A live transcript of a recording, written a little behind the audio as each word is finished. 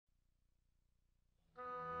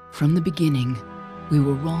From the beginning, we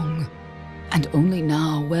were wrong, and only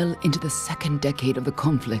now, well into the second decade of the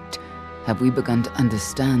conflict, have we begun to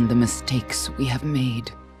understand the mistakes we have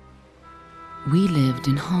made. We lived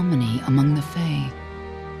in harmony among the Fae,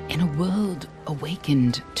 in a world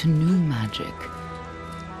awakened to new magic.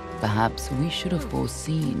 Perhaps we should have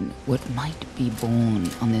foreseen what might be born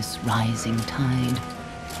on this rising tide.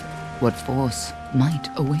 What force might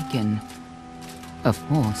awaken. A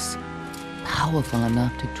force powerful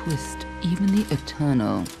enough to twist even the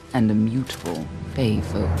eternal and immutable Fae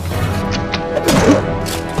folk.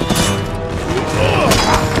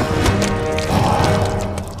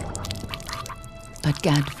 But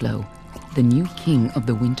Gadflow, the new king of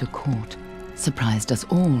the Winter Court, surprised us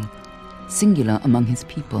all. Singular among his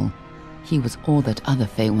people, he was all that other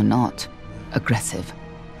Fae were not. Aggressive,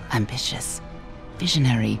 ambitious,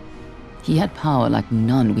 visionary. He had power like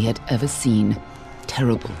none we had ever seen.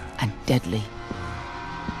 Terrible and deadly.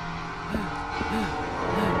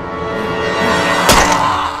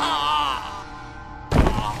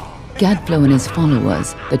 Gadflow and his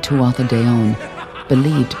followers, the Tuatha Deon,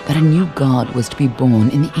 believed that a new god was to be born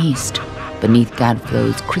in the east, beneath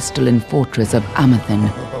Gadflow's crystalline fortress of Amathen.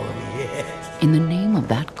 In the name of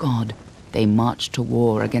that god, they marched to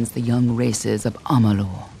war against the young races of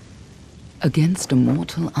Amalur. Against a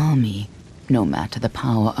mortal army, no matter the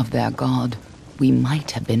power of their god, we might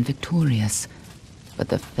have been victorious. But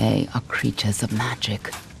the Fae are creatures of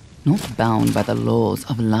magic, not bound by the laws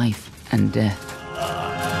of life and death.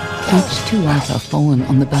 Each Tuatha fallen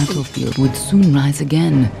on the battlefield would soon rise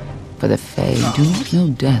again, for the Fae do not know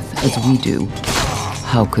death as we do.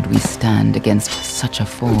 How could we stand against such a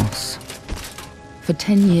force? For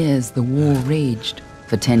 10 years the war raged.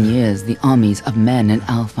 For 10 years the armies of Men and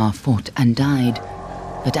Alpha fought and died.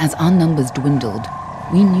 But as our numbers dwindled,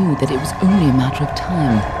 we knew that it was only a matter of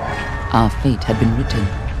time. Our fate had been written.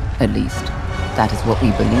 At least, that is what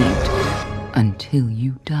we believed. Until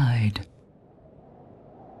you died.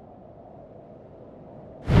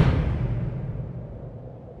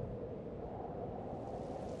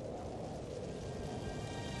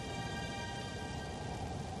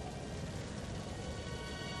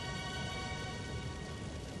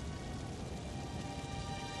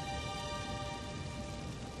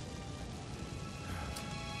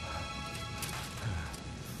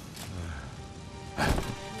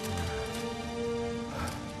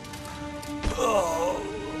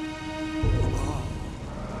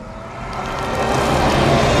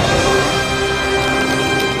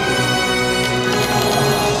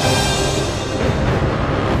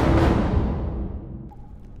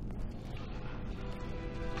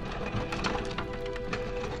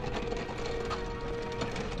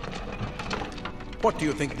 What do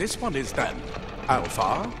you think this one is then?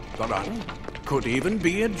 Alpha? Garan? Could even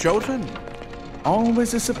be a Jotun.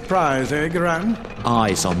 Always a surprise, eh, Garan?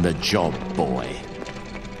 Eyes on the job, boy.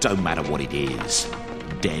 Don't matter what it is.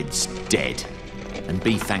 Dead's dead. And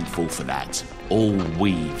be thankful for that. All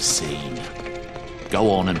we've seen.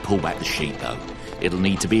 Go on and pull back the sheet, though. It'll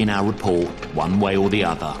need to be in our report, one way or the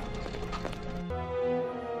other.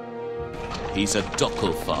 He's a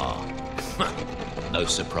Doppelfar. No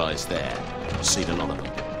surprise there. Seen a lot of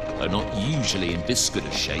them. Though not usually in this good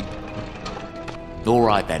a shape. All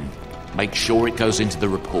right then. Make sure it goes into the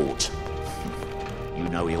report. You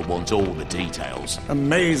know he'll want all the details.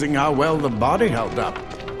 Amazing how well the body held up.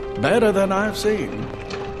 Better than I've seen.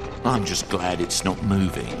 I'm just glad it's not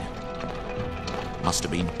moving. Must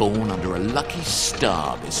have been born under a lucky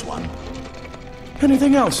star, this one.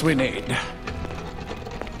 Anything else we need?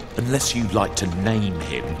 Unless you'd like to name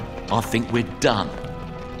him, I think we're done.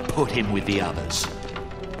 Put him with the others.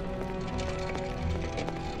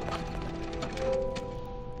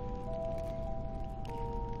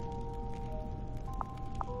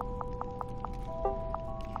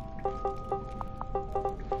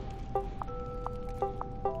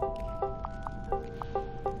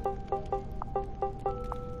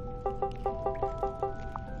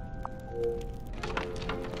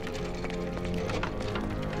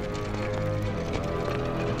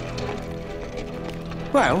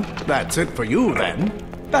 Well, that's it for you then.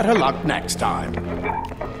 Better luck next time.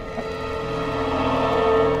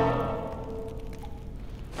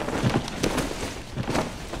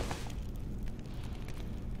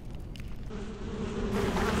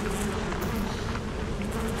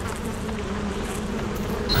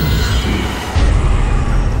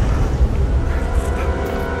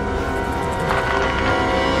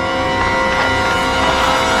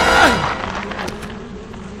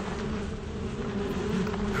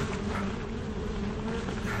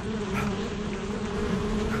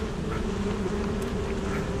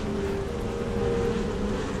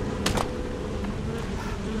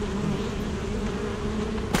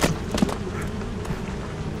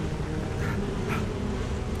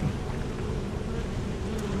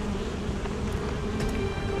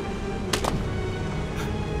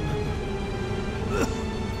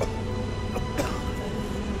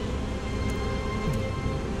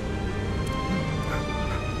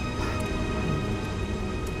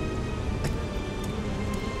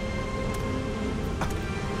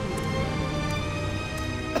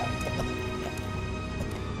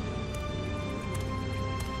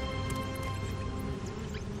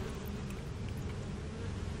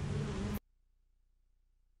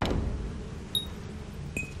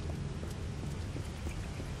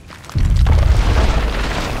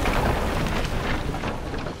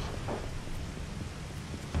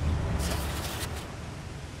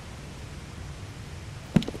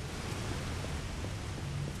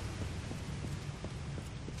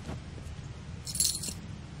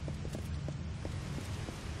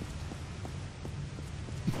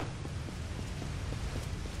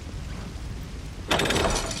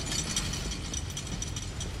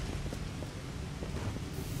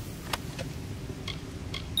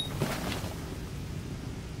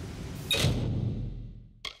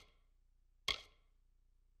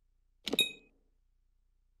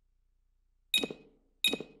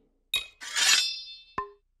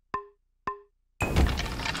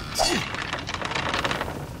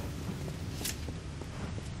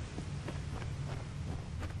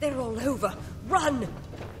 They're all over. Run!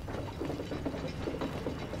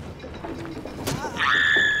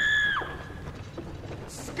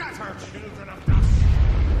 Scatter, children of dust!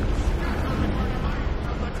 Scatter by the might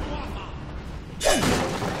of the Tuatha!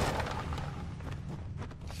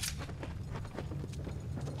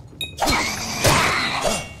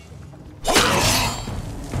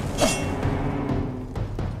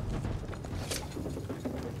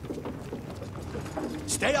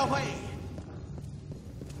 Stay away!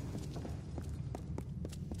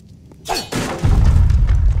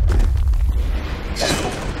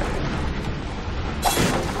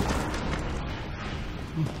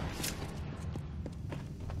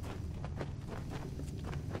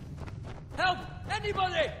 Help!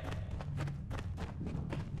 Anybody!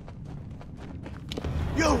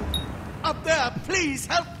 You! Up there, please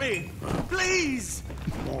help me! Please!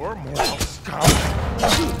 More mortal scum!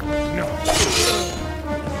 No!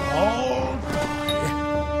 All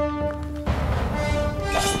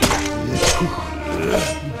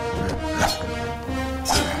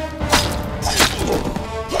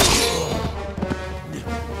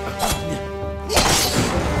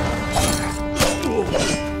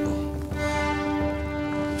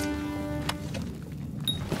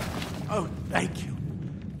Oh, thank you.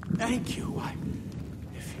 Thank you.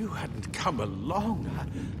 If you hadn't come along,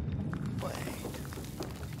 Wait.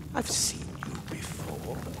 I've seen you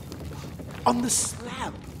before. On the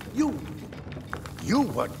slab. You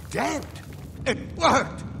were dead. It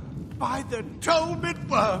worked. By the dome, it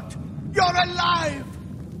worked. You're alive.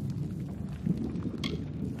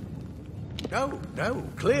 No,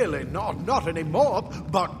 clearly not anymore.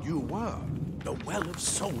 But you were. The Well of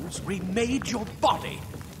Souls remade your body.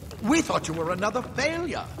 We thought you were another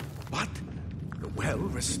failure. But the well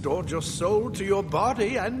restored your soul to your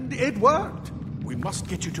body, and it worked. We must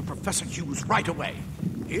get you to Professor Hughes right away.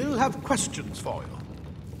 He'll have questions for you.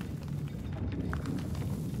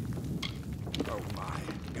 Oh my,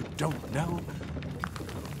 you don't know?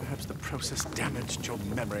 Perhaps the process damaged your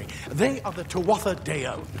memory. They are the Tuatha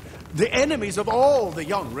Deon, the enemies of all the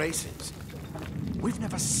young races. We've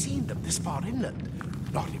never seen them this far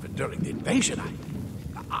inland, not even during the invasion.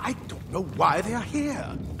 I don't know why they are here.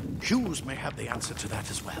 Hughes may have the answer to that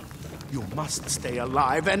as well. You must stay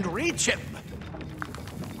alive and reach him.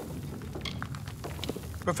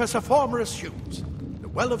 Professor Formorus Hughes, the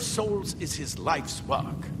Well of Souls is his life's work.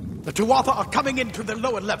 The Tuatha are coming into the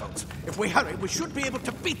lower levels. If we hurry, we should be able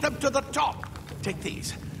to beat them to the top. Take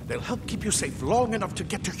these. They'll help keep you safe long enough to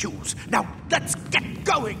get to Hughes. Now, let's get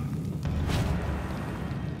going!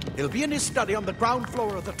 He'll be in his study on the ground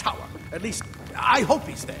floor of the tower. At least, I hope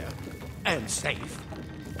he's there. And safe.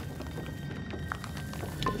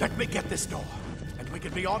 Let me get this door, and we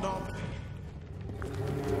can be on our way.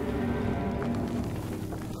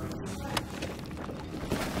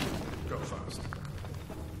 Go fast.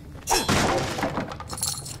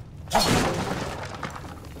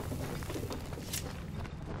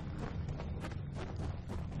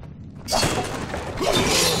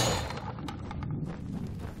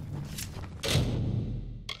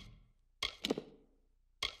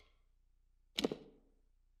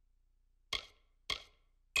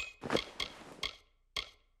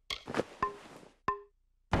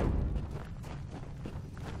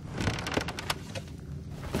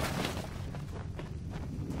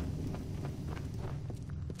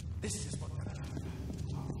 This is what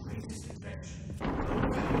our greatest invention.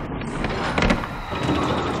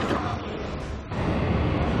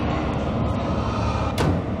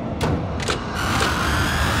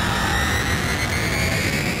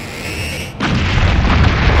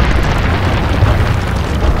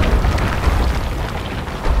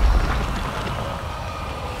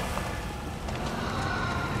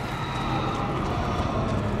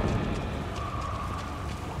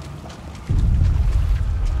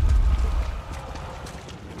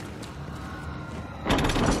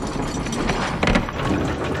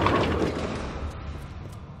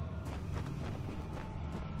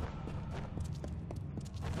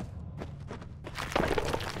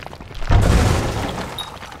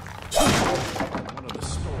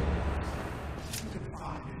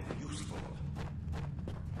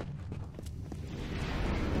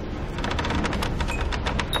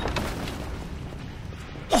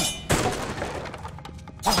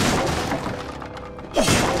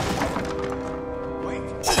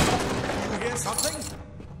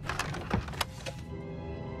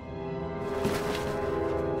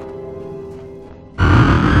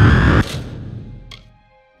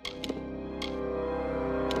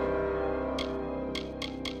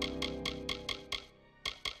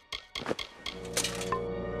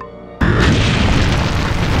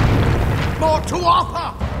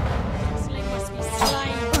 Tuatha! Slime must be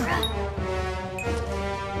slime.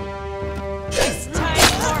 This time,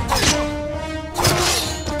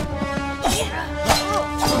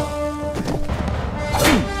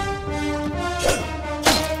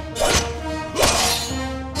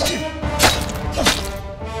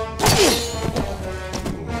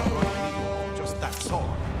 Just that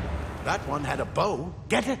sword. That one had a bow.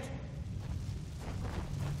 Get it?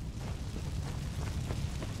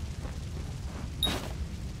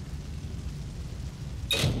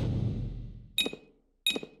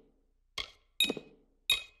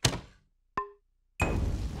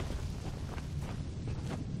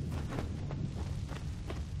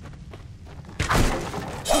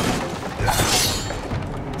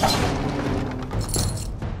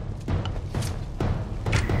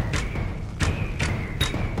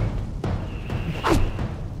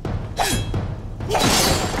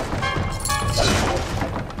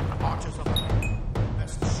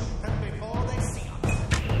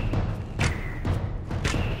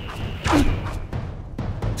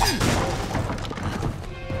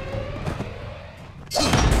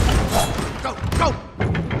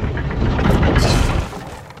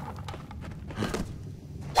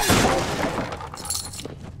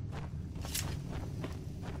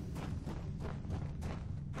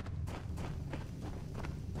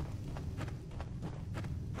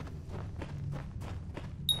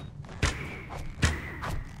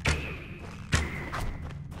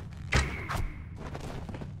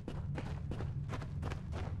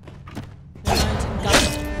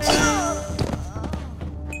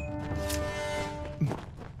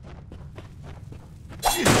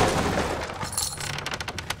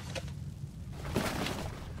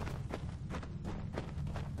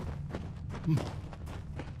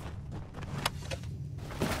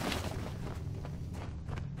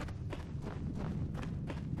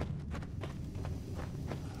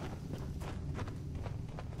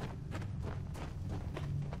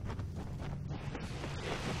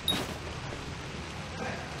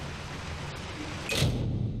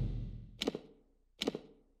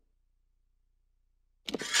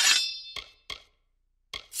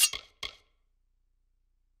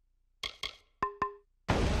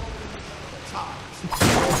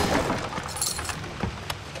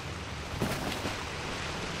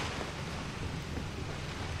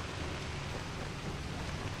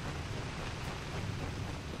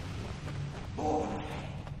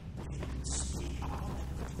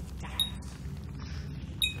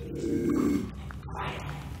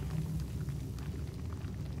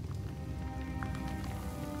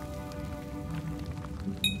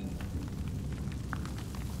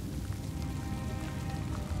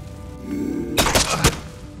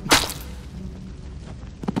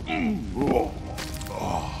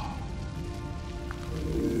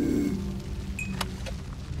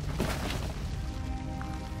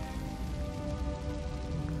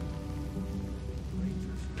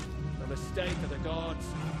 A mistake of the gods,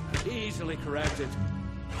 easily corrected.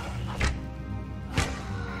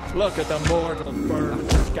 Look at the mortal burn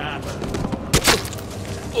and scatter.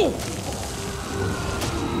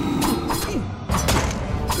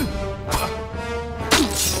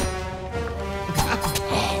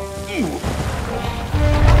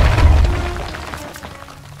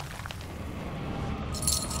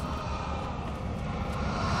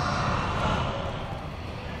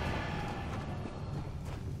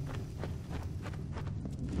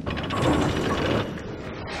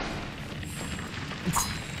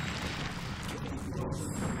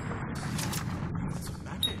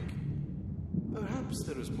 Perhaps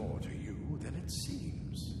there is more to you than it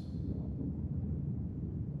seems.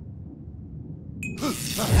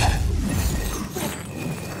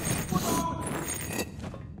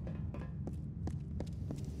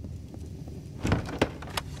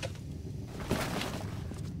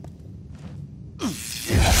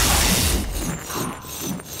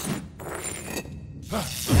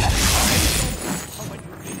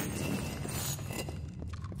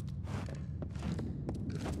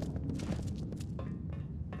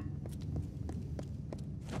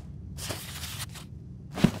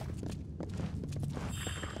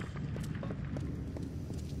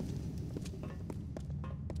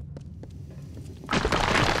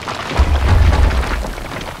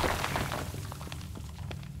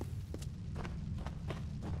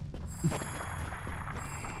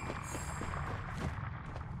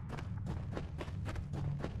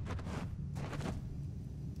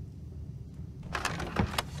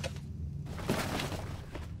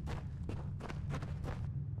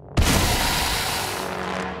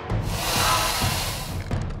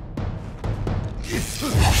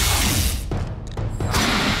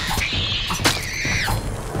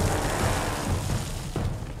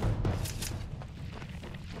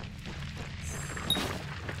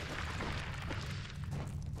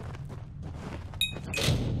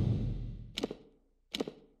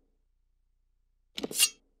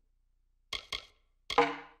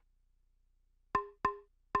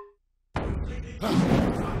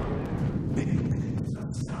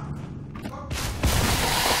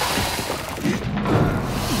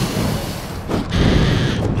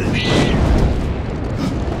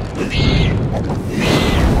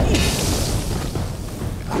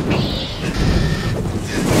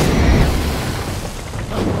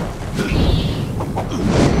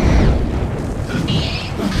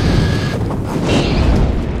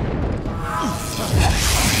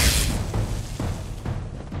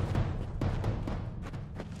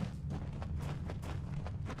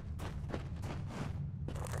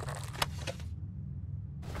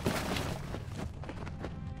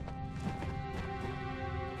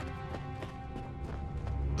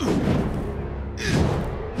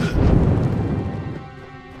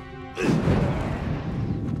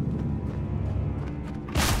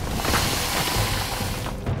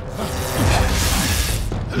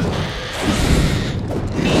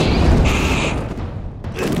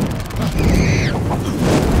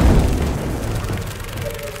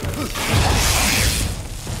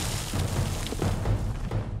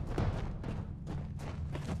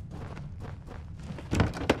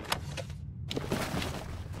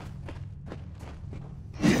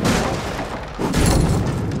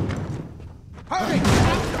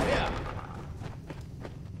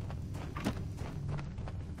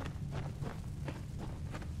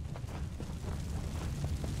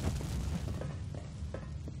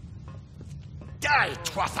 Die,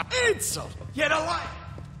 Tuatha! Insult! Yet alive!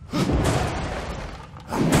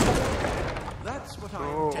 That's what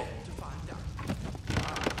I intend to find out.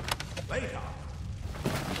 Later.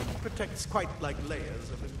 It protects quite like layers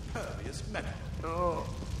of impervious metal.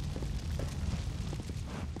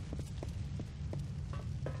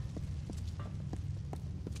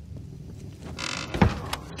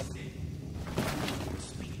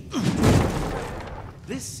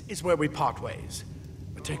 This is where we part ways.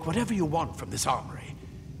 But take whatever you want from this armory.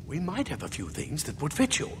 We might have a few things that would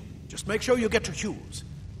fit you. Just make sure you get to Hughes.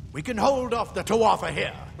 We can hold off the Tuatha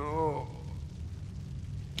here.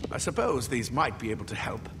 I suppose these might be able to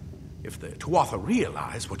help. If the Tuatha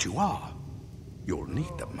realize what you are, you'll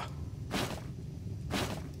need them.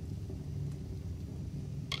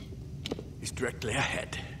 He's directly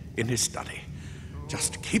ahead, in his study.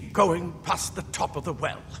 Just keep going past the top of the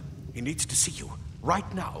well. He needs to see you.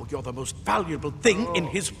 Right now, you're the most valuable thing in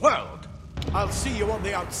his world. I'll see you on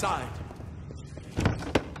the outside.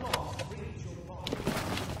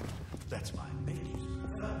 That's my baby.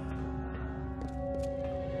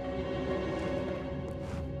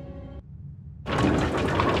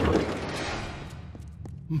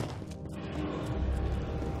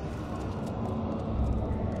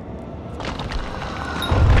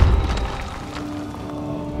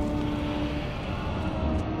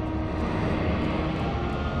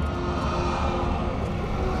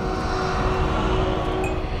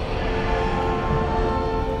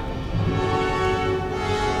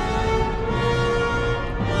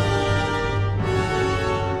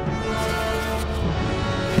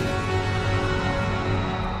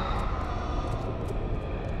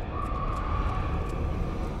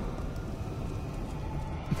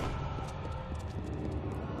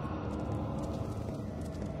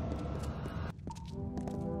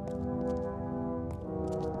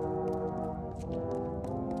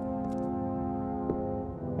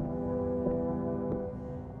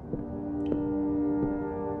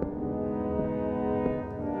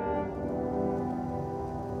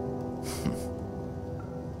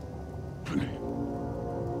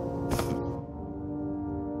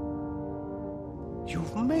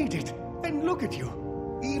 You've made it, and look at you.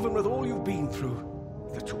 Even with all you've been through.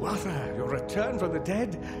 The Tuatha, your return from the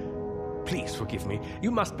dead. Please forgive me. You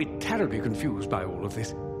must be terribly confused by all of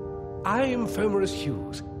this. I am Fomerus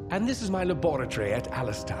Hughes, and this is my laboratory at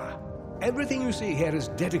Alistar. Everything you see here is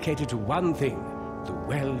dedicated to one thing, the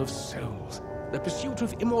Well of Souls, the pursuit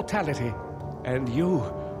of immortality. And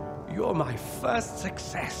you're my first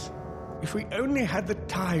success. If we only had the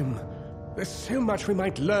time, there's so much we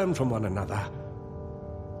might learn from one another.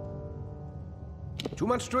 Too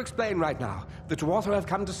much to explain right now. The Tuatha have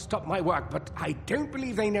come to stop my work, but I don't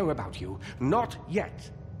believe they know about you. Not yet.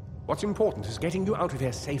 What's important is getting you out of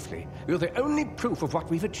here safely. You're the only proof of what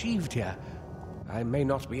we've achieved here. I may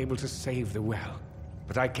not be able to save the well,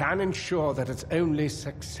 but I can ensure that its only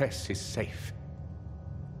success is safe.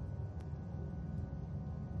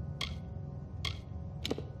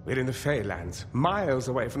 We're in the Feylands, miles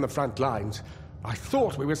away from the front lines. I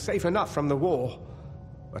thought we were safe enough from the war.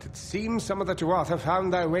 But it seems some of the Tuatha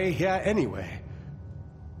found their way here anyway.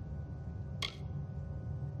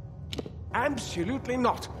 Absolutely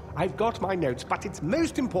not. I've got my notes, but it's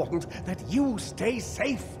most important that you stay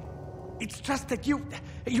safe. It's just that you're...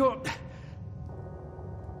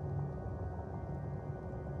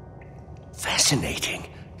 fascinating.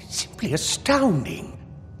 Simply astounding.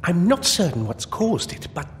 I'm not certain what's caused it,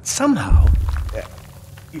 but somehow...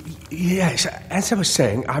 yes, as I was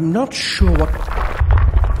saying, I'm not sure what...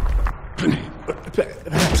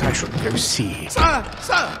 Perhaps I should go see. Sir!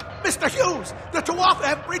 Mr. Hughes! The Tuatha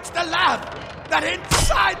have breached the lab! They're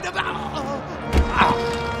inside the...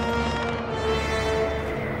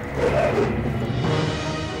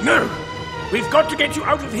 No! We've got to get you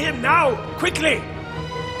out of here now! Quickly!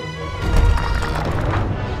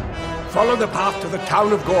 Follow the path to the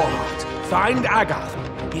town of Gorhart. Find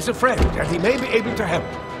Agath. He's a friend, and he may be able to help.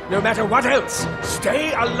 No matter what else,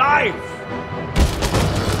 stay alive!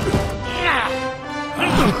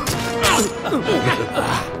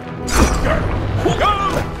 Go!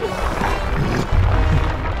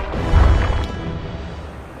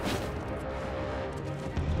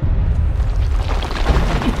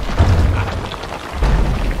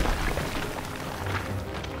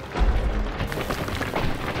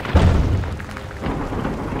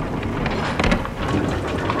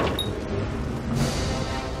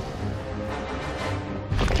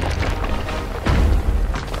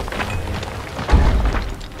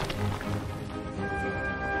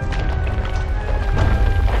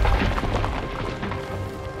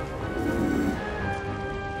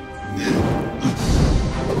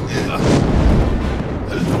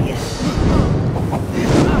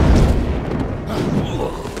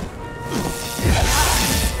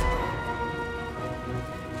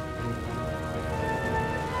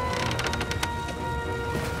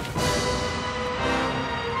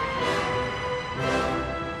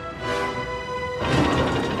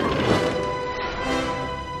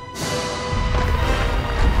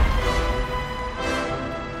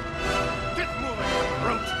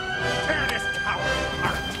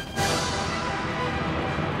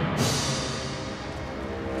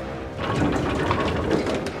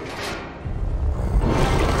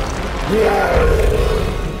 Ugh.